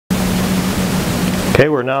Okay,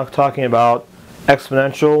 we're now talking about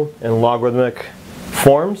exponential and logarithmic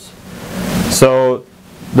forms. So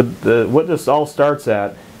what this all starts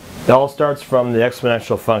at, it all starts from the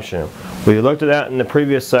exponential function. We looked at that in the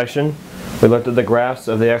previous section. We looked at the graphs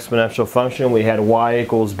of the exponential function. We had y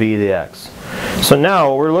equals b to the x. So now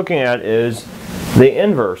what we're looking at is the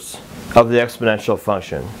inverse of the exponential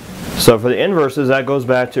function. So for the inverses, that goes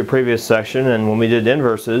back to a previous section, and when we did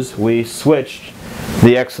inverses, we switched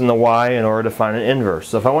the x and the y in order to find an inverse.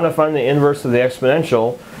 So if I want to find the inverse of the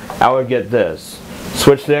exponential, I would get this.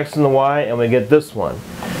 Switch the x and the y, and we get this one.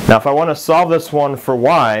 Now if I want to solve this one for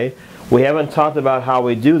y, we haven't talked about how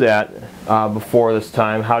we do that before this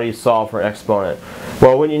time. How do you solve for an exponent?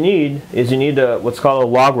 Well, what you need is what's called a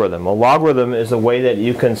logarithm. A logarithm is a way that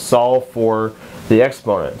you can solve for the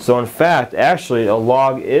exponent. So in fact, actually a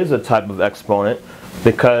log is a type of exponent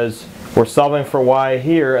because we're solving for y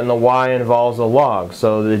here, and the y involves a log.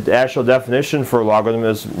 So the actual definition for a logarithm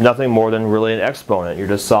is nothing more than really an exponent. You're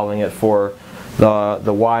just solving it for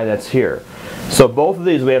the y that's here. So both of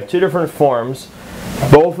these, we have two different forms.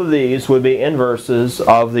 Both of these would be inverses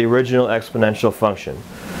of the original exponential function.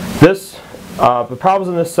 The problems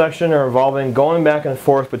in this section are involving going back and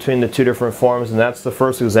forth between the two different forms, and that's the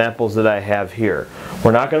first examples that I have here.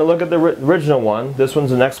 We're not going to look at the original one. This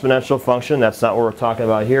one's an exponential function. That's not what we're talking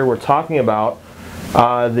about here. We're talking about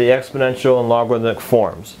the exponential and logarithmic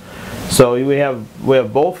forms. So we have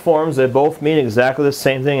both forms. They both mean exactly the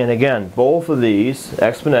same thing, and again, both of these,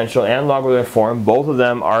 exponential and logarithmic form, both of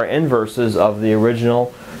them are inverses of the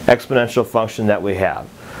original exponential function that we have.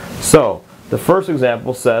 So the first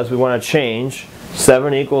example says we want to change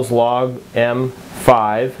 7 equals log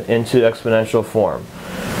m5 into exponential form.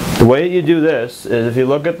 The way that you do this is, if you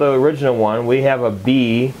look at the original one, we have a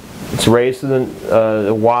b. It's raised to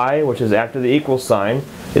the y, which is after the equal sign,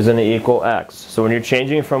 is going to equal x. So when you're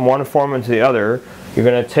changing from one form into the other, you're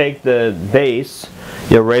going to take the base,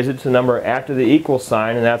 you'll raise it to the number after the equal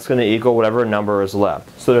sign, and that's going to equal whatever number is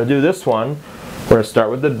left. So to do this one, we're going to start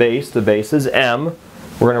with the base. The base is m.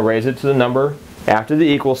 We're going to raise it to the number after the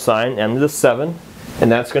equal sign, m to the 7,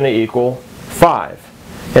 and that's going to equal 5.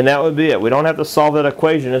 And that would be it. We don't have to solve that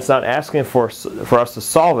equation. It's not asking for us to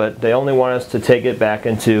solve it. They only want us to take it back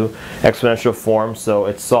into exponential form, so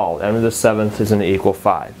it's solved. M to the 7th is going to equal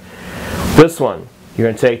 5. This one, you're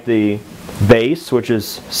going to take the base, which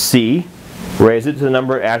is c, raise it to the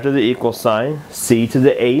number after the equal sign. C to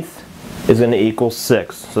the 8th is going to equal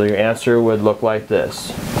 6. So your answer would look like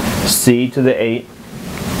this. C to the 8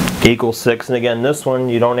 equals 6. And again, this one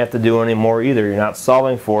you don't have to do any more either. You're not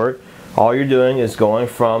solving for it. All you're doing is going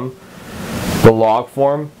from the log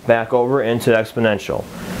form back over into exponential.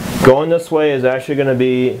 Going this way is actually going to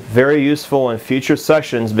be very useful in future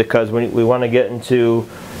sections, because we want to get into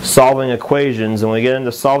solving equations. And when we get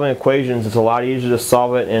into solving equations, it's a lot easier to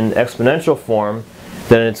solve it in exponential form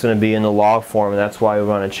than it's going to be in the log form, and that's why we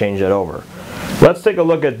want to change that over. Let's take a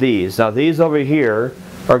look at these. Now these over here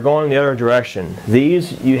are going the other direction.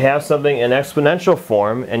 These, you have something in exponential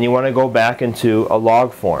form and you want to go back into a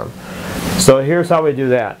log form. So here's how we do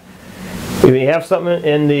that. If you have something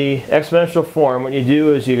in the exponential form, what you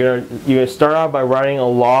do is you're going to start out by writing a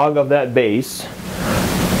log of that base.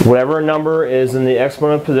 Whatever number is in the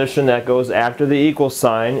exponent position, that goes after the equal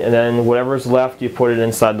sign, and then whatever's left, you put it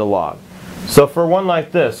inside the log. So for one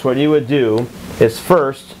like this, what you would do is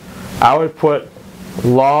first, I would put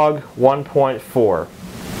log 1.4.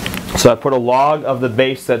 So I put a log of the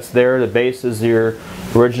base that's there. The base is your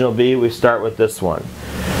original b. We start with this one.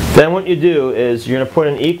 Then what you do is you're going to put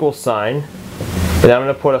an equal sign, and I'm going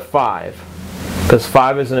to put a 5, because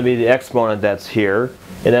 5 is going to be the exponent that's here,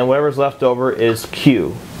 and then whatever's left over is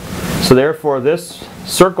q. So therefore this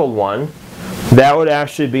circled one, that would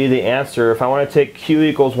actually be the answer. If I want to take q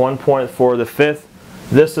equals 1.4 to the 5th,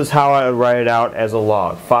 this is how I would write it out as a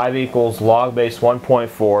log. 5 equals log base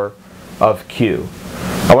 1.4 of q.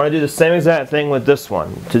 I want to do the same exact thing with this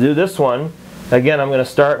one. To do this one, again, I'm going to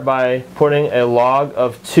start by putting a log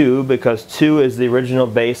of 2, because 2 is the original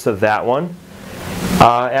base of that one.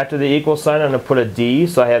 After the equal sign, I'm going to put a d,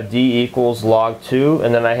 so I have d equals log 2,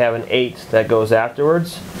 and then I have an 8 that goes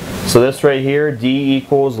afterwards. So this right here, d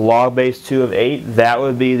equals log base 2 of 8, that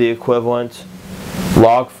would be the equivalent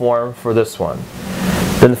log form for this one.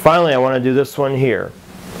 Then finally, I want to do this one here.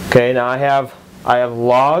 Okay, now I have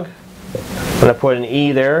log. I'm going to put an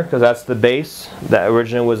e there, because that's the base that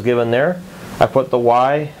originally was given there. I put the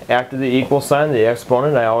y after the equal sign, the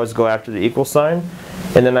exponent. I always go after the equal sign.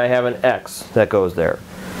 And then I have an x that goes there.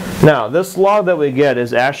 Now, this log that we get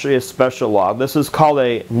is actually a special log. This is called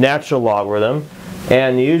a natural logarithm,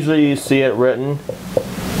 and usually you see it written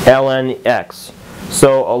ln x.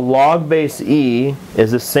 So a log base e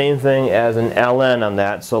is the same thing as an ln on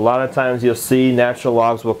that. So a lot of times you'll see natural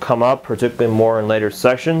logs will come up, particularly more in later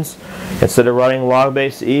sections. Instead of writing log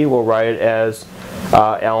base e, we'll write it as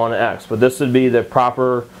ln x. But this would be the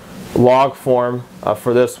proper log form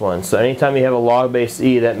for this one. So anytime you have a log base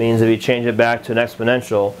e, that means if you change it back to an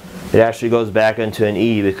exponential, it actually goes back into an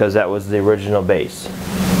e because that was the original base.